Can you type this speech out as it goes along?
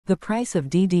The price of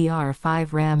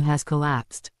DDR5 RAM has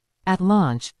collapsed. At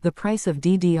launch, the price of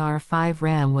DDR5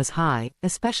 RAM was high,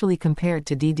 especially compared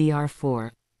to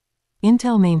DDR4.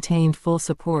 Intel maintained full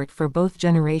support for both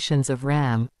generations of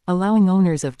RAM, allowing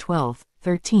owners of 12th,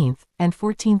 13th, and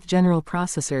 14th general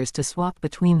processors to swap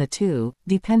between the two,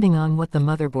 depending on what the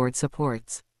motherboard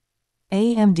supports.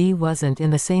 AMD wasn't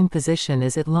in the same position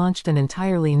as it launched an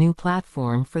entirely new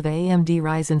platform for the AMD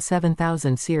Ryzen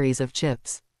 7000 series of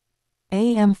chips.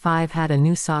 AM5 had a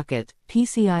new socket,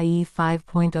 PCIe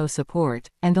 5.0 support,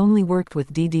 and only worked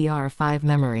with DDR5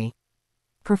 memory.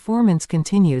 Performance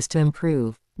continues to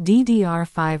improve.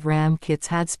 DDR5 RAM kits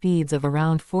had speeds of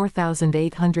around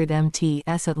 4800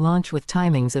 ms at launch with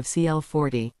timings of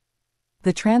CL40.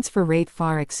 The transfer rate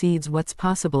far exceeds what's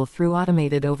possible through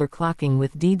automated overclocking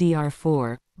with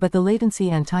DDR4, but the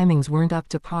latency and timings weren't up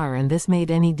to par, and this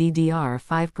made any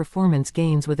DDR5 performance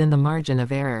gains within the margin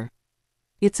of error.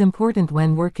 It's important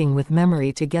when working with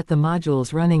memory to get the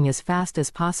modules running as fast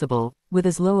as possible, with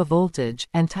as low a voltage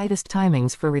and tightest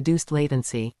timings for reduced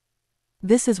latency.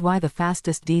 This is why the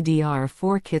fastest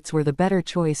DDR4 kits were the better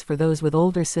choice for those with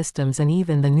older systems and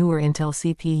even the newer Intel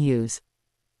CPUs.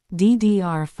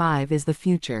 DDR5 is the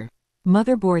future.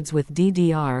 Motherboards with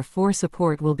DDR4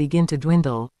 support will begin to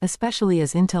dwindle, especially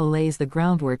as Intel lays the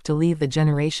groundwork to leave the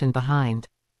generation behind.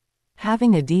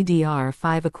 Having a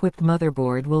DDR5-equipped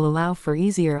motherboard will allow for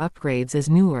easier upgrades as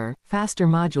newer, faster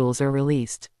modules are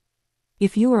released.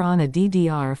 If you are on a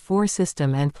DDR4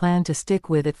 system and plan to stick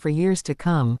with it for years to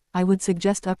come, I would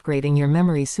suggest upgrading your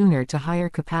memory sooner to higher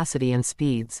capacity and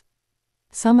speeds.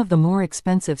 Some of the more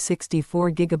expensive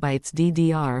 64GB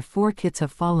DDR4 kits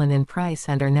have fallen in price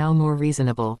and are now more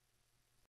reasonable.